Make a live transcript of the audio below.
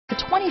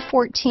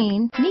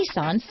2014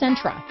 Nissan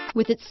Sentra.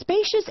 With its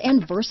spacious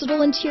and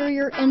versatile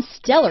interior and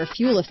stellar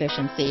fuel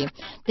efficiency,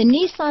 the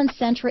Nissan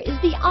Sentra is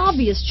the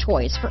obvious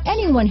choice for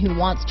anyone who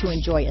wants to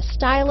enjoy a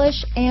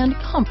stylish and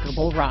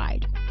comfortable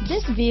ride.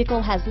 This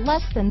vehicle has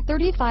less than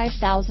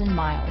 35,000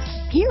 miles.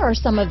 Here are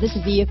some of this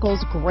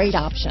vehicle's great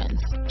options: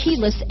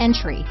 keyless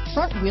entry,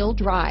 front-wheel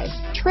drive,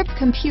 trip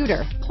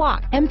computer,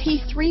 clock,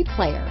 MP3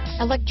 player,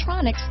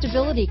 electronic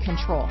stability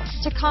control,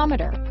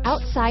 tachometer,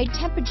 outside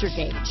temperature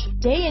gauge,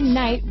 day and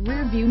night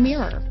rear view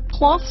mirror,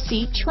 cloth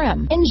seat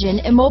trim, engine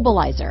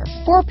immobilizer,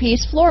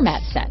 4-piece floor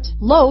mat set,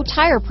 low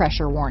tire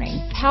pressure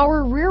warning,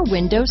 power rear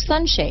window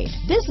sunshade.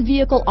 This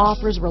vehicle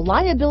offers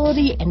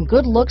reliability and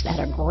good looks at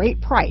a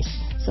great price.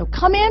 So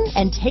come in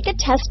and take a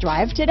test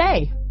drive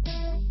today.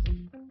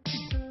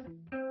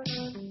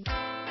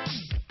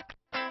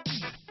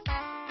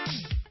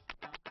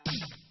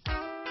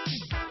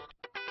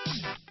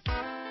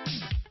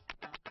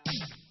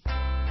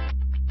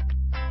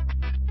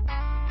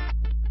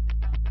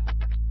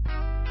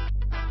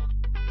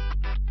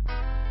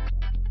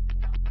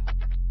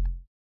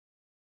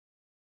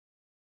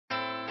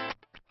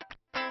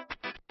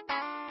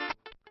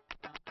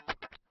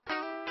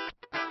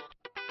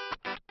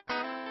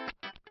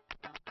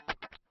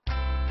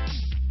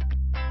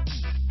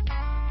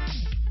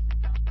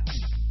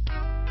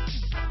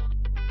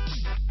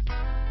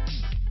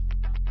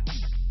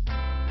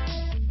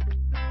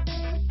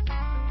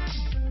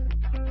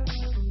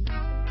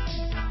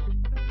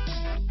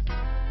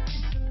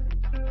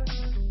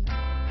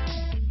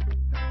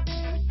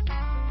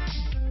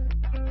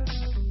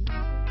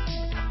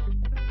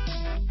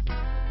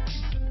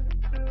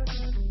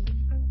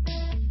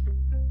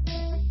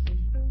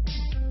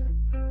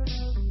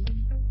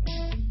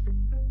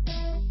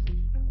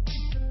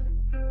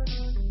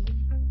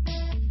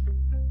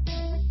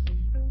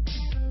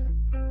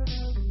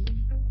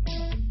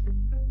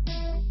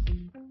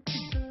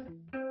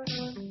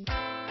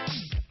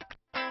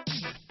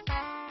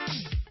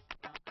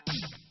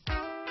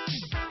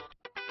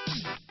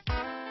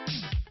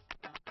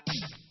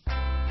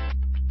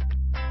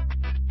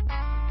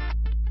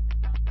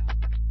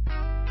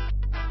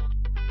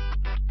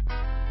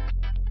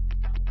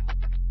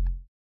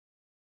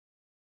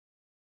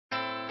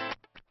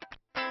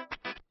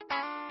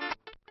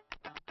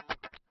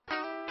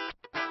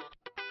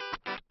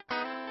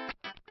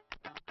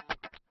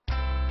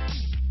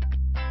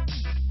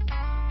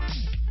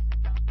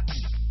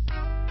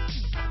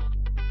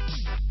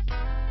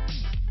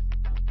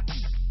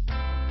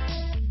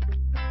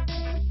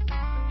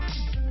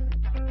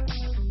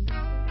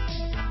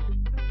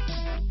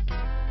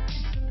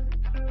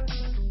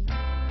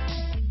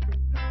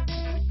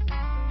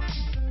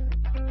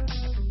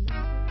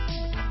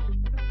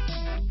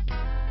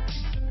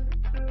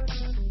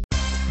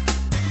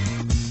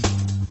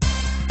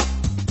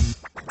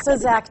 So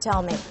Zach,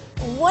 tell me,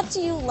 what do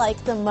you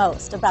like the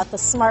most about the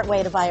smart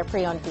way to buy a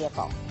pre-owned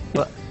vehicle?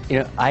 Well,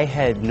 I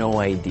had no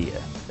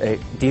idea a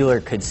dealer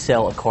could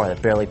sell a car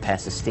that barely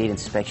passed the state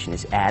inspection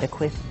as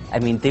adequate. I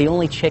mean, they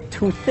only check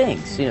two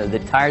things. The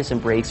tires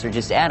and brakes are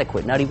just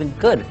adequate, not even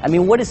good. I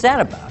mean, what is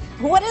that about?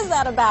 What is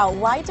that about?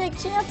 Why take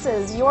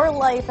chances? Your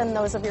life and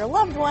those of your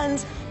loved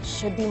ones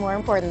should be more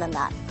important than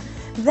that.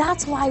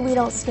 That's why we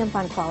don't skimp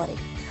on quality.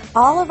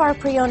 All of our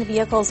pre-owned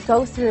vehicles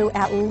go through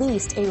at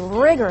least a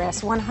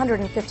rigorous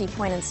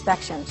 150-point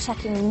inspection,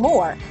 checking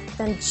more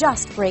than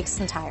just brakes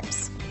and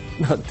tires.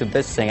 The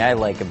best thing I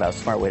like about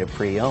Smart Way to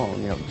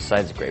Pre-Own,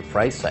 besides the great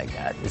price I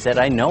got, is that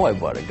I know I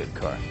bought a good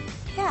car.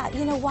 Yeah,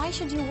 why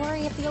should you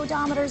worry if the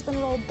odometer's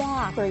been rolled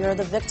back, or you're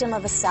the victim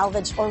of a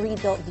salvaged or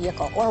rebuilt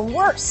vehicle, or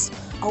worse,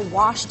 a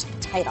washed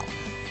title?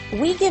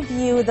 We give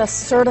you the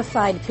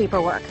certified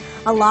paperwork,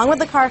 along with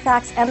the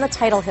Carfax and the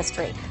title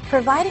history,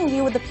 providing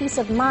you with the peace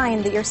of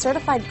mind that your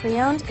certified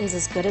pre-owned is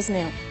as good as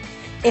new.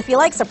 If you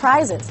like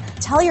surprises,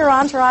 tell your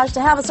entourage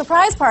to have a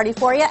surprise party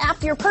for you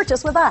after your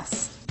purchase with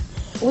us.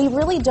 We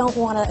really don't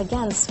want to,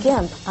 again,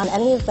 skimp on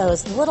any of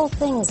those little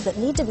things that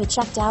need to be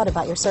checked out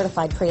about your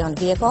certified pre-owned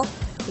vehicle.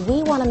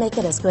 We want to make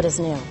it as good as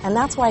new, and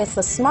that's why it's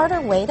the smarter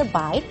way to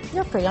buy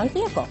your pre-owned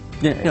vehicle.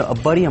 A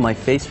buddy on my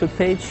Facebook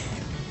page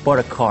bought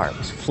a car. It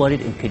was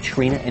flooded in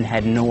Katrina and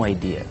had no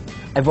idea.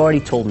 I've already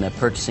told him that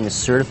purchasing a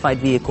certified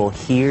vehicle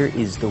here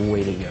is the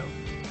way to go.